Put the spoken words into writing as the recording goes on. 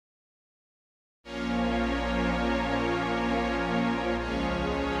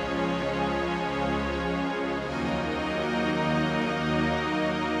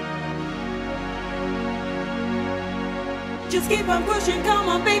Just keep on pushing, come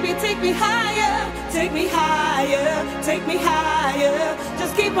on baby, take me higher. Take me higher, take me higher.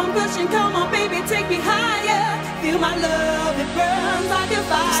 Just keep on pushing, come on baby, take me higher. Feel my love, it burns like a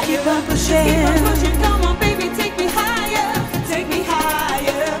fire. Just keep on pushing. Just keep on pushing, come on baby, take me higher. Take me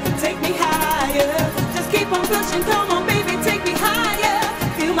higher, take me higher. Just keep on pushing, come on baby, take me higher.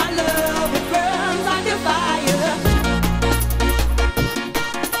 Feel my love, it burns like a fire.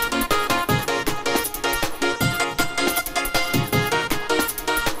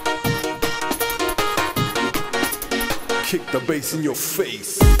 Kick the bass in your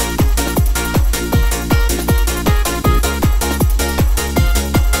face.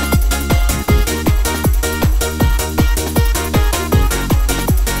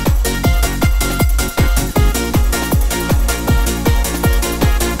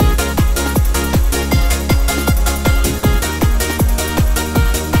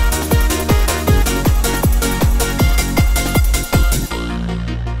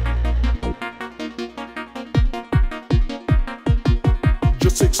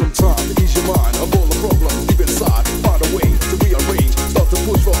 Just take some time to ease your mind of all the problems deep inside. Find a way to rearrange. Start to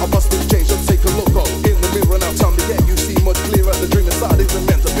push for a positive change. Just take a look up in the mirror now. Time to get you see much clearer. The dream inside isn't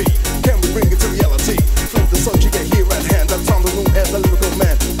meant to be. Can we bring it to reality? Flip the subject, get here at hand. That time the room as a lyrical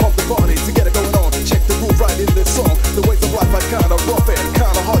man. Pump the party to get it going on. Check the groove right in this song. The ways of life are kinda rough and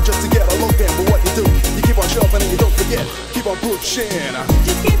kinda hard just to get a look in. But what you do, you keep on shoving and you don't forget. Keep on pushing.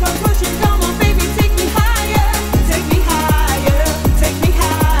 Just keep on pushing, come on baby, take me higher. Take me higher, take me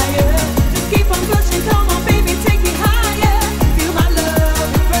higher. Just keep on pushing, come on baby, take me higher. Feel my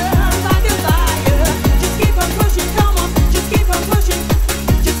love, it burns like a fire. Just keep on pushing, come on, just keep on pushing.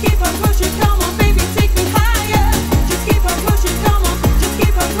 Just keep on pushing, come on baby, take me higher. Just keep on pushing, come on, just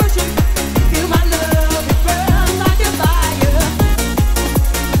keep on pushing. Feel my love, it burns like a fire.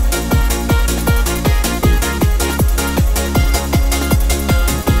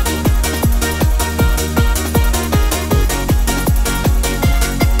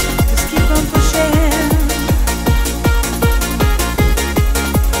 Just keep on pushing.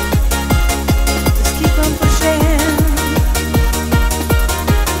 Just keep on pushing.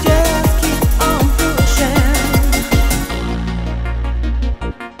 Just keep on pushing.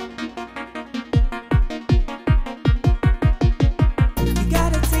 You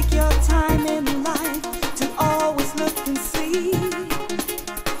gotta take your time in life to always look and see.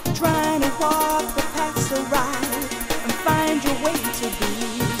 Trying to walk the path so right and find your way to be.